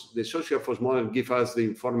 because the social force model gives us the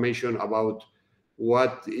information about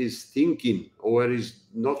what is thinking or is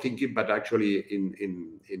not thinking, but actually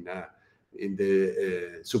in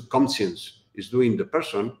the subconscious is doing the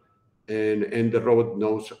person, and the robot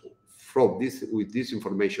knows from this, with this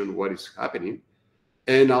information, what is happening,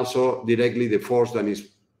 and also directly the force that is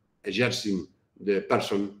exerting the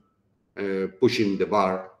person pushing the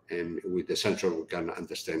bar, and with the sensor we can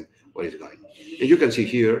understand what is going. And you can see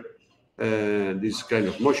here this kind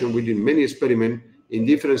of motion. We did many experiments in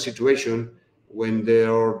different situations, when they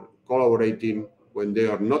are collaborating, when they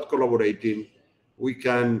are not collaborating. We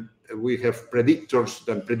have predictors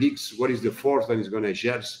that predicts what is the force that is going to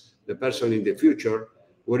exert the person in the future,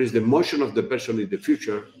 what is the motion of the person in the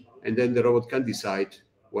future, and then the robot can decide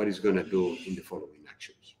what it's going to do in the following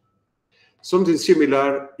actions. Something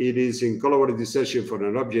similar, it is in collaborative searching for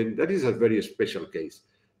an object. That is a very special case.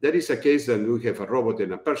 That is a case that we have a robot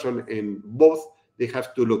and a person, and both, they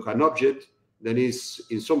have to look an object that is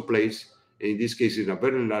in some place, in this case in a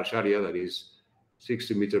very large area that is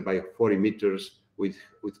 60 meters by 40 meters with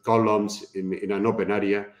columns in an open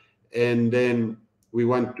area. And then we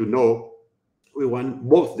want to know,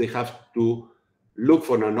 both, they have to look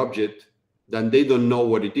for an object, then they don't know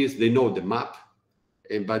what it is, they know the map,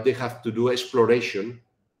 but they have to do exploration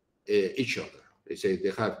each other. They say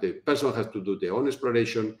the person has to do their own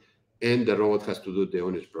exploration, and the robot has to do their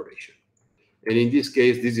own exploration. And in this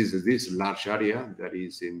case, this is this large area that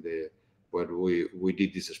is in the where we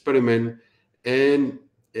did this experiment, and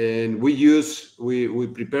we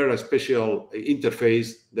prepare a special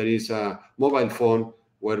interface that is a mobile phone,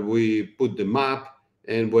 where we put the map,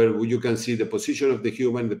 and where you can see the position of the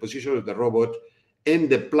human, the position of the robot, and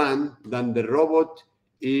the plan that the robot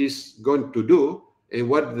is going to do, and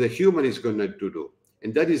what the human is going to do.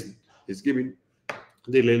 And that is given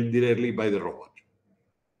directly by the robot.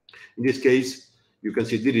 In this case, you can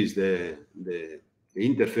see this is the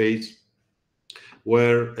interface,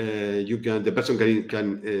 where the person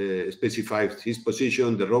can specify his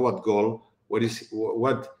position, the robot goal,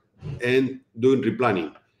 and doing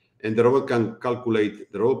replanning. And the robot can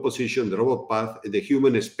calculate the robot position, the robot path, and the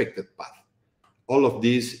human expected path. All of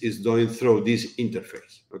this is done through this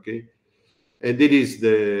interface, okay? And this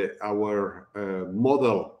is our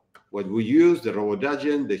model, what we use, the robot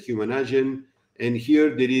agent, the human agent, and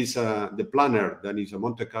here there is the planner, that is a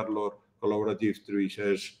Monte Carlo collaborative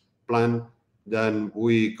research plan. Then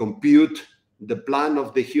we compute the plan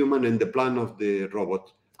of the human and the plan of the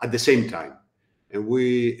robot at the same time. And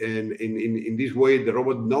in this way, the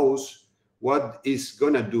robot knows what is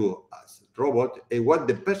going to do as a robot and what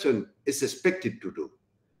the person is expected to do.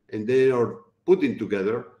 And they are putting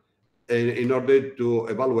together in order to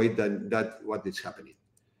evaluate that what is happening.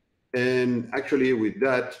 And actually with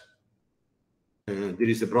that, there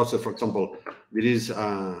is a process. For example, there is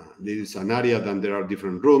an area, then there are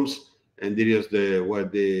different rooms, and there is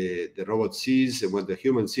what the robot sees and what the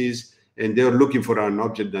human sees, and they are looking for an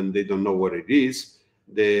object and they don't know what it is.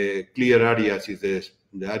 The clear areas is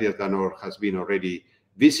the areas that has been already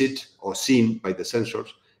visited or seen by the sensors,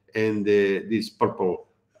 and these purple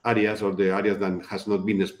areas are the areas that has not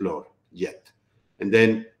been explored yet. And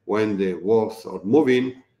then when the walls are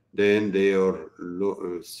moving, then they are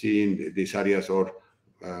seeing these areas are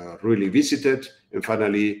really visited, and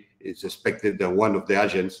finally it's expected that one of the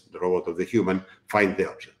agents, the robot or the human, find the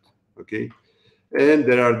object, okay? And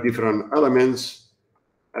there are different elements,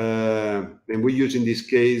 and we use in this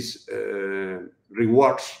case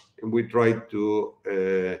rewards, and we try to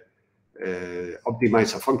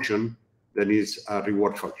optimize a function that is a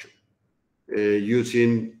reward function.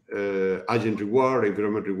 using agent reward,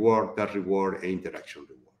 environment reward, task reward, and interaction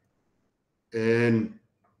reward.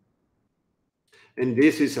 And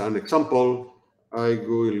this is an example. I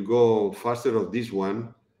will go faster of this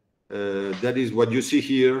one. That is what you see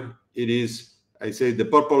here. It is, I say the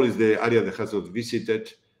purple is the area that has not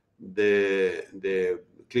visited. The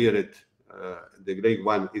cleared, the gray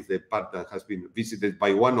one is the part that has been visited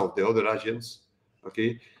by one of the other agents.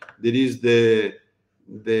 Okay, there is the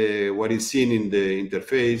what is seen in the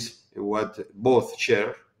interface and what both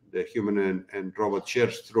share, the human and robot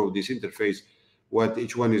shares through this interface, what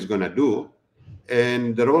each one is going to do.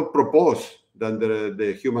 And the robot propose that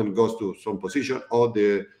the human goes to some position, or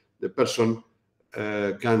the person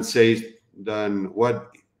can say then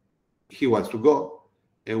what he wants to go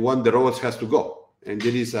and when the robot has to go. And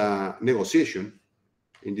there is a negotiation,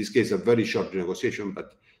 in this case a very short negotiation,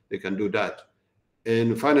 but they can do that.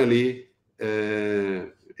 And finally,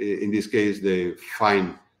 in this case, they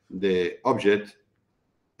find the object.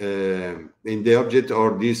 In the object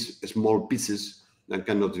are these small pieces that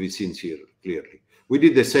cannot be seen here clearly. We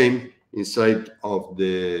did the same inside of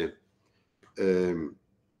the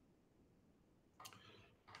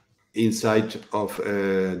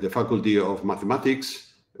Faculty of Mathematics.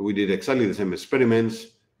 We did exactly the same experiments,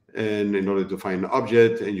 and in order to find an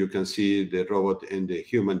object, and you can see the robot and the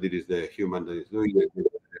human. This is the human that is doing it.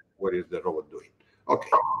 What is the robot doing? Okay.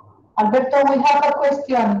 Alberto, we have a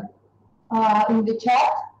question in the chat.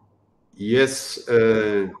 Yes.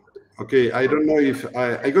 Okay. I don't know if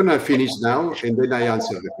I'm gonna finish now, and then I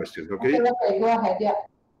answer the question. Okay. Okay. Go ahead. Yeah.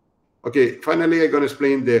 Okay, finally, I'm going to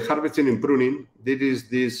explain the harvesting and pruning.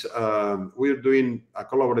 We're doing a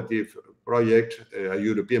collaborative project, a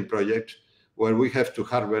European project, where we have to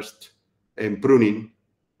harvest and pruning,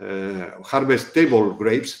 harvest table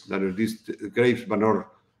grapes, that are these grapes but not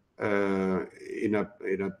in a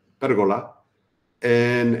pergola,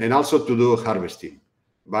 and also to do harvesting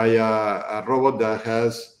by a robot that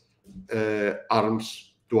has two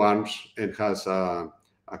arms, and has a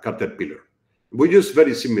caterpillar. We use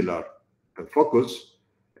very similar focus,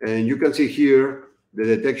 and you can see here the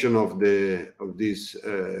detection of these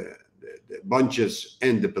the bunches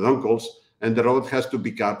and the peduncles, and the robot has to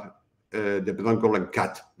pick up the peduncle and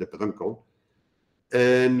cut the peduncle.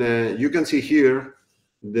 And you can see here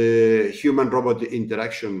the human-robot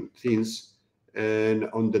interaction things, and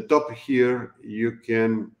on the top here you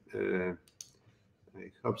can I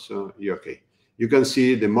hope so. Yeah, okay. You can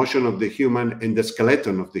see the motion of the human and the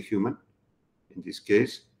skeleton of the human in this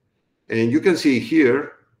case. And you can see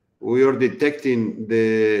here, we are detecting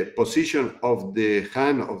the position of the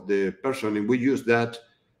hand of the person, and we use that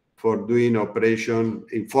for doing operation,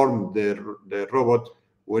 inform the robot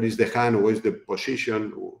where is the hand, where is the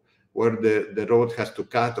position, where the robot has to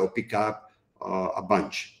cut or pick up a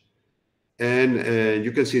bunch. And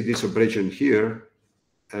you can see this operation here,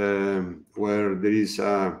 where there is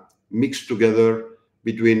a mix together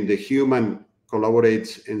between the human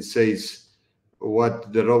collaborates and says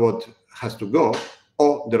what the robot has to go,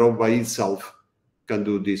 or the robot by itself can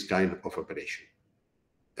do this kind of operation.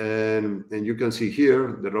 And you can see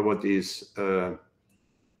here the robot is the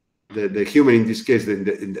human in this case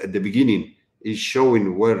at the beginning is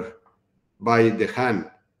showing where by the hand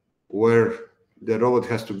where the robot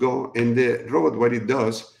has to go, and the robot what it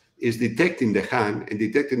does is detecting the hand and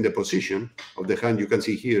detecting the position of the hand. You can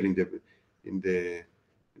see here in the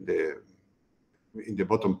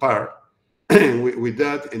bottom part with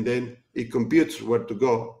that, and then it computes where to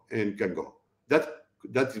go and can go. That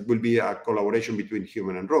will be a collaboration between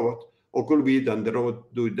human and robot, or could be that the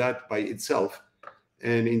robot do that by itself.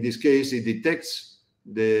 And in this case, it detects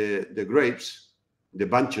the grapes, the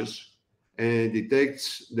bunches, and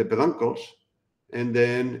detects the peduncles, and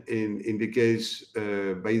then in the case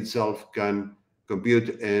by itself can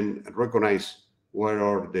compute and recognize where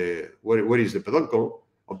is the peduncle,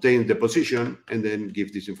 obtain the position, and then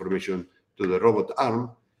give this information to the robot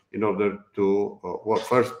arm in order to, well,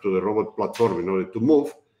 first to the robot platform in order to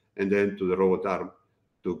move, and then to the robot arm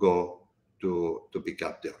to go to pick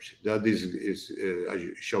up the object. That is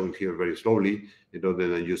shown here very slowly, in order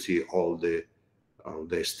that you see all the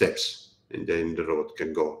steps, and then the robot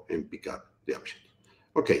can go and pick up the object.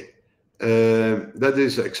 Okay, that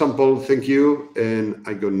is example. Thank you, and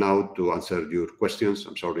I go now to answer your questions.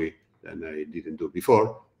 I'm sorry that I didn't do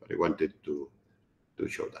before, but I wanted to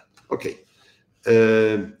show that. Okay.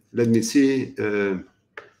 Let me see.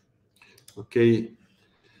 Okay.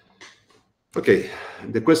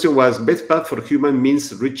 The question was, best path for human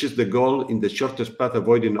means reaches the goal in the shortest path,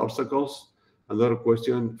 avoiding obstacles. Another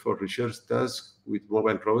question for research tasks with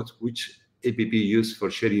mobile robots, which APP used for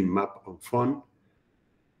sharing map on phone?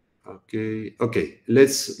 Okay.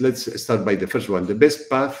 Let's start by the first one. The best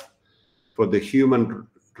path for the human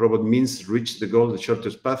robot means reach the goal, the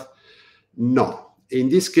shortest path. No, in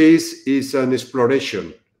this case, it's an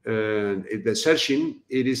exploration. The searching,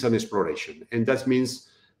 it is an exploration, and that means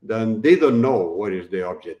that they don't know what is the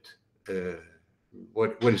object.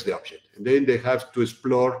 What is the object? And then they have to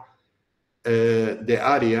explore the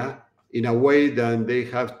area in a way that they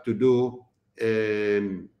have to do.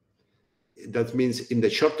 That means in the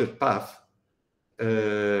shortest path,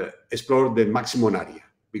 explore the maximum area,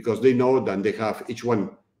 because they know that they have, each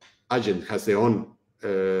one agent has their own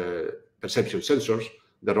perception sensors.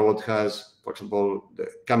 The robot has, for example, the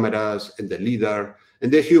cameras and the lidar,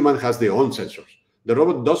 and the human has their own sensors. The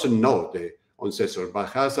robot doesn't know their own sensor, but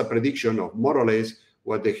has a prediction of more or less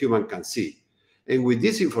what the human can see. And with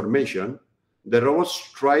this information, the robot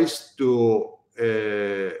tries to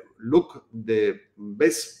look the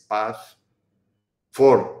best path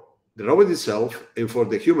for the robot itself and for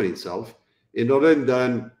the human itself, in order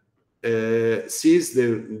then sees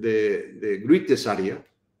the greatest area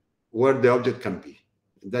where the object can be.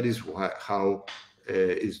 That is how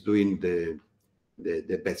it's doing the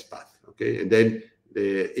best path. Okay, and then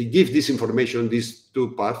it gives this information, these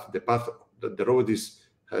two paths, the path that the robot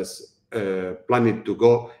has planned to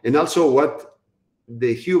go, and also what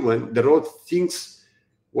the robot thinks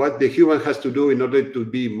what the human has to do in order to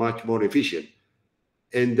be much more efficient.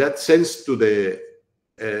 And that sends to the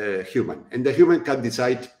human, and the human can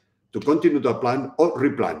decide to continue the plan or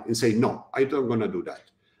replan and say, no, I'm not going to do that.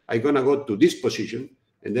 I'm going to go to this position,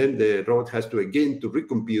 and then the robot has to again to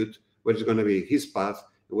recompute what is going to be his path,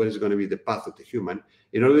 what is going to be the path of the human,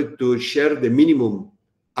 in order to share the minimum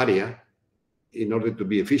area in order to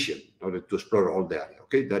be efficient, in order to explore all the area.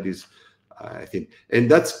 Okay, that is, I think, and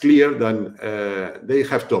that's clear. Then they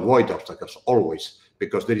have to avoid obstacles always,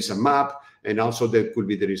 because there is a map, and also there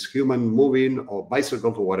is human moving or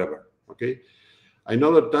bicycles or whatever. Okay.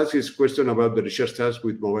 Another task is question about the research task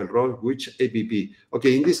with mobile robot, which APP.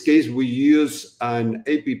 Okay, in this case, we use an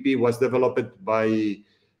APP was developed by,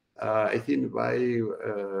 I think by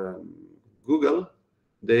Google.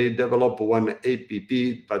 They developed one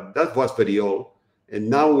APP, but that was very old. And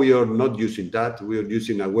now we are not using that. We are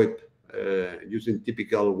using a web, using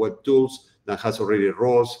typical web tools that has already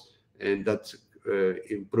ROS, and that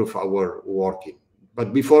improve our working.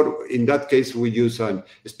 But before, in that case, we use a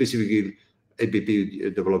specific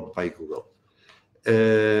APP developed by Google.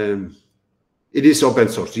 It is open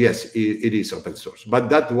source. Yes, it is open source. But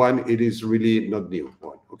that one, it is really not new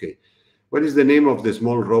one. Okay. What is the name of the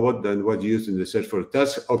small robot that was used in the search for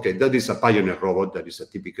tasks? Okay, that is a Pioneer robot. That is a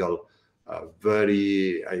typical, that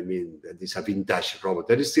is a vintage robot.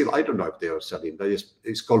 That is still, I don't know if they are selling. That is,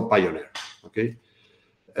 it's called Pioneer. Okay.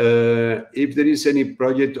 If there is any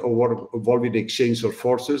project or work involving exchange of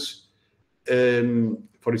forces,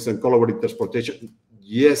 for instance, collaborative transportation,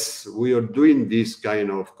 yes, we are doing this kind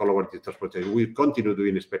of collaborative transportation. We continue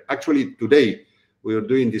doing it. Actually, today, we are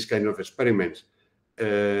doing this kind of experiments,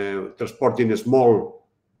 transporting a small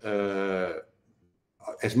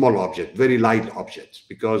object, very light objects,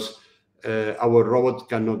 because our robot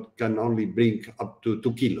can only bring up to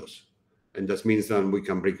 2 kilos. And that means that we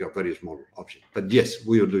can bring a very small object. But yes,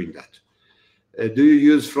 we are doing that. Do you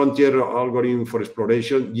use frontier algorithm for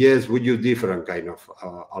exploration? Yes, we use different kind of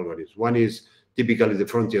algorithms. One is typically the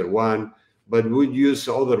frontier one, but we use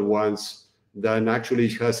other ones that actually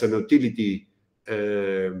has an utility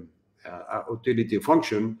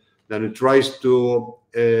function that it tries to,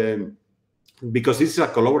 because this is a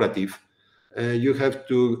collaborative, you have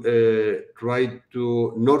to try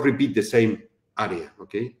to not repeat the same area,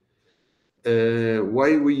 okay?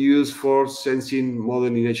 Why we use force sensing model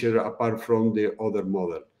in nature apart from the other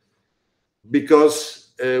model?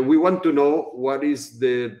 Because we want to know what is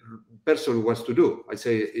the person wants to do. I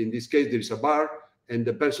say in this case there is a bar, and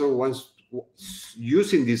the person wants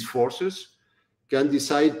using these forces can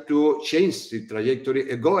decide to change the trajectory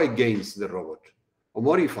and go against the robot or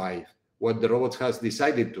modify what the robot has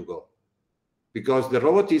decided to go. Because the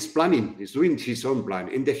robot is planning, is doing his own plan,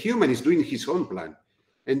 and the human is doing his own plan.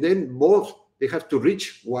 And then both, they have to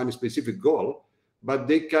reach one specific goal, but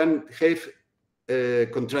they can have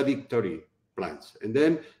contradictory plans. And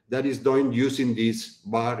then that is done using this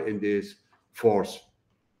bar and this force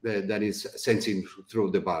that is sensing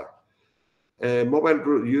through the bar.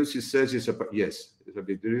 Mobile use, it says, is a, yes, it's a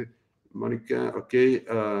bit, Monica, okay.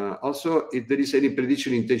 Also, if there is any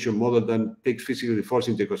prediction intention model that takes physical force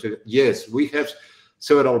into consideration, yes, we have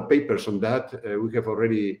several papers on that. We have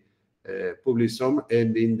already published some,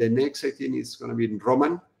 and in the next, I think it's going to be in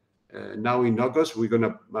Roman. Now in August, we're going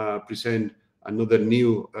to present another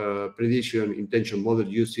new prediction intention model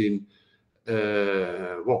using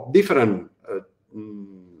well, different.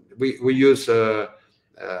 We use a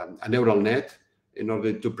neural net in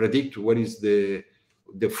order to predict what is the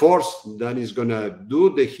force that is going to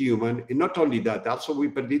do the human. And not only that, also we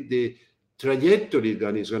predict the trajectory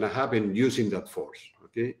that is going to happen using that force.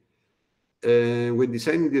 Okay. When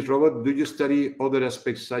designing this robot, do you study other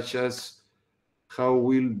aspects such as how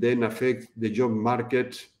will then affect the job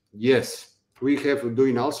market? Yes, we have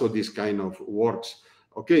doing also this kind of works.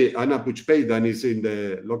 Okay, Anna Puchpei, that is in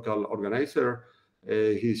the local organizer,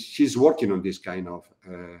 she's working on this kind of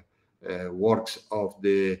works of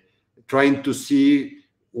the trying to see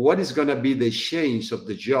what is going to be the change of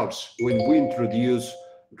the jobs when we introduce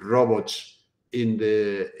robots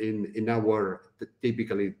in our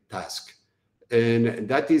typically task. And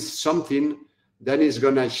that is something that is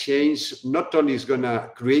going to change, not only is going to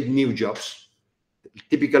create new jobs.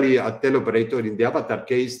 Typically, a teleoperator, in the avatar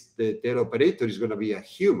case, the teleoperator is going to be a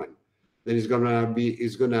human. Then is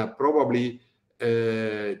going to probably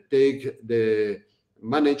take the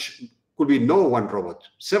manage, could be no one robot,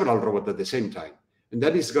 several robots at the same time. And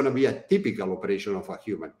that is going to be a typical operation of a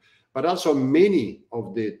human. But also many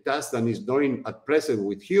of the tasks that is doing at present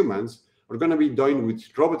with humans are going to be done with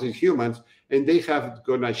robots and humans, and they have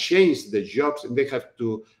going to change the jobs, and they have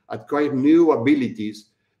to acquire new abilities.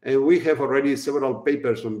 And we have already several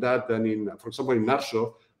papers on that. And for example, in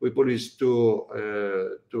NARSO, we published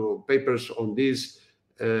two papers on this,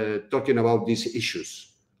 talking about these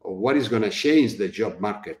issues of what is going to change the job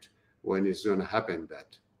market when it's going to happen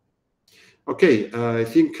that. Okay, I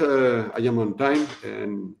think I am on time,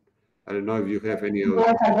 and I don't know if you have any other.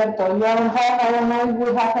 Yes, Alberto, you don't have, I don't know if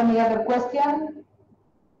you have any other question.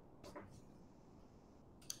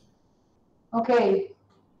 Okay.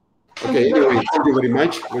 Okay, anyway, thank you very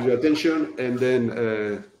much for your attention, and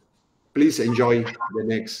then please enjoy the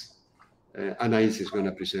next Anais is going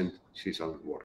to present his own work.